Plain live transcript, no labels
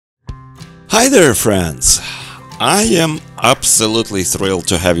Hi there, friends! I am absolutely thrilled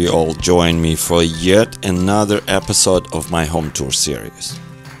to have you all join me for yet another episode of my home tour series.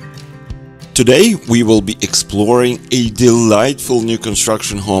 Today we will be exploring a delightful new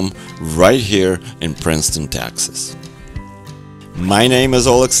construction home right here in Princeton, Texas. My name is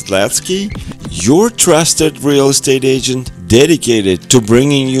Oleg Sedletsky, your trusted real estate agent dedicated to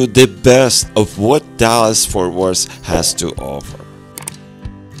bringing you the best of what Dallas-Fort Worth has to offer.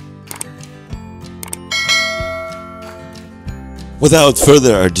 Without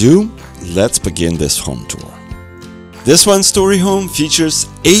further ado, let's begin this home tour. This one-story home features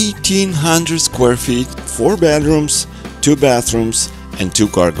 1,800 square feet, 4 bedrooms, 2 bathrooms, and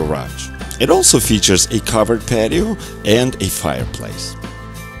 2-car garage. It also features a covered patio and a fireplace.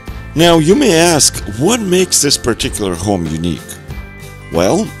 Now you may ask, what makes this particular home unique?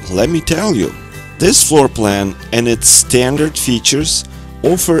 Well, let me tell you. This floor plan and its standard features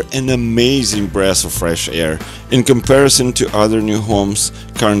offer an amazing breath of fresh air in comparison to other new homes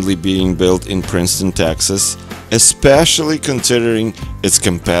currently being built in Princeton, Texas, especially considering its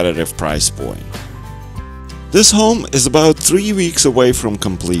competitive price point. This home is about 3 weeks away from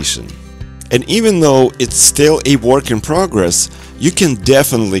completion, and even though it's still a work in progress, you can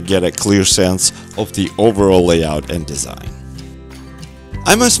definitely get a clear sense of the overall layout and design.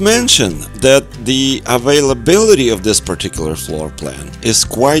 I must mention that the availability of this particular floor plan is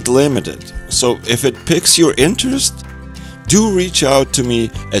quite limited, so if it piques your interest, do reach out to me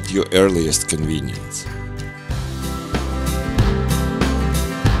at your earliest convenience.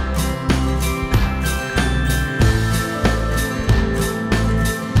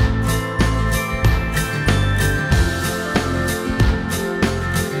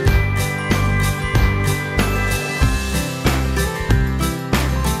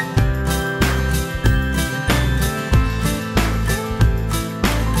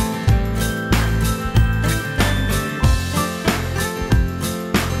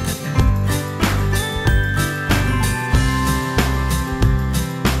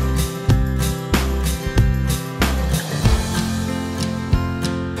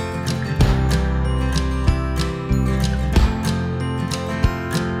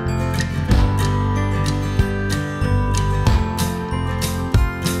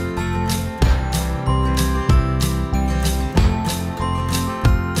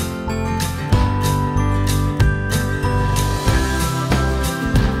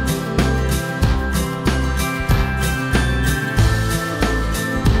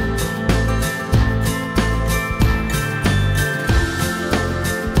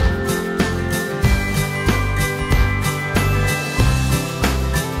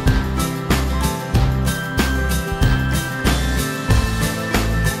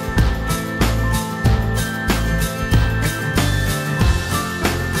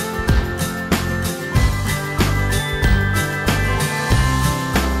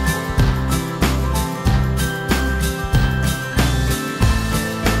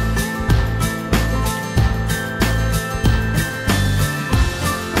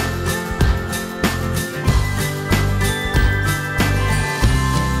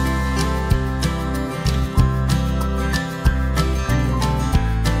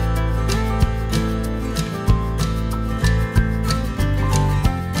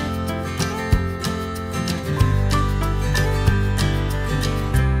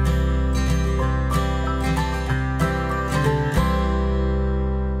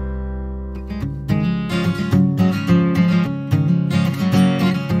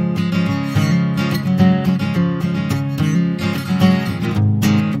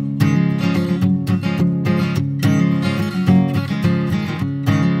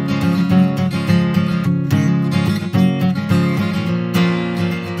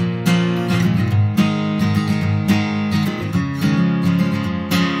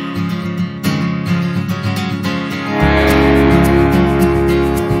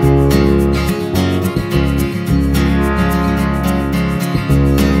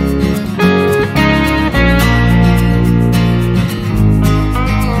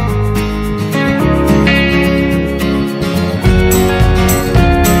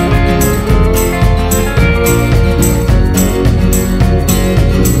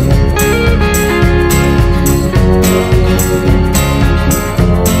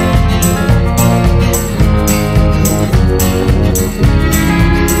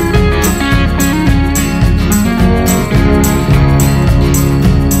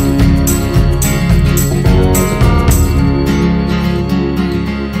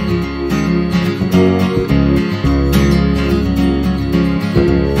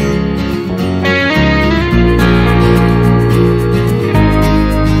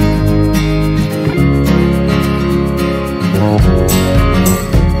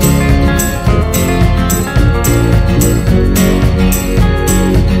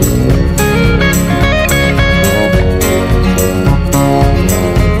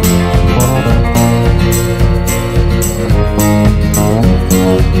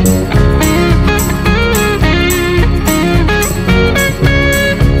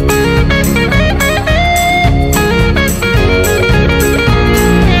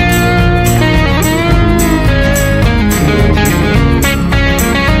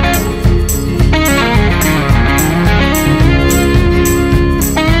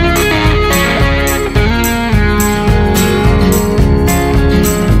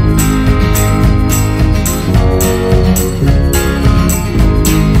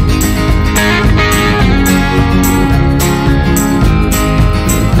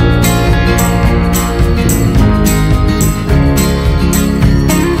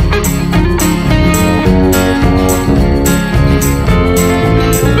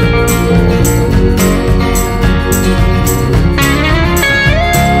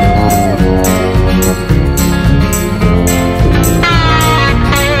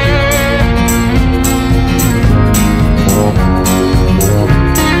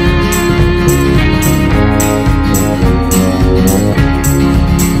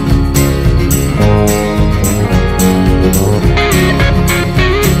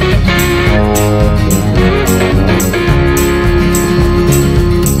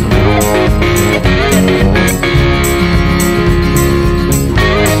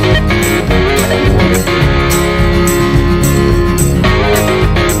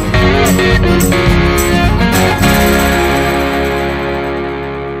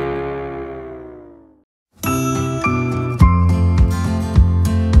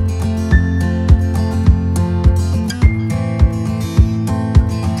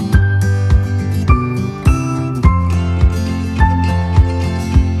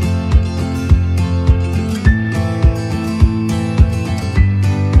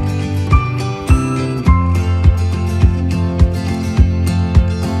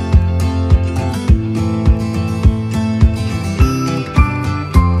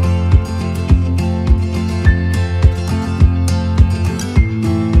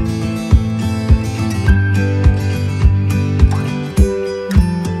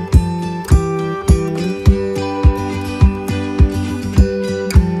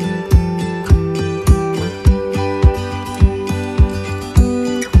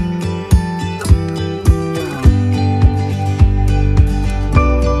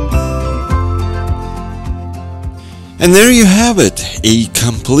 And there you have it, a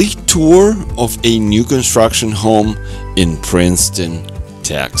complete tour of a new construction home in Princeton,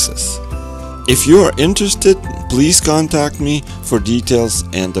 Texas. If you are interested, please contact me for details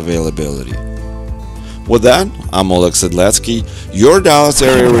and availability. With that, I'm Oleg Sedletsky, your Dallas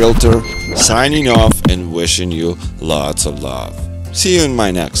area realtor, signing off and wishing you lots of love. See you in my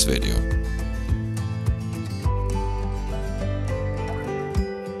next video.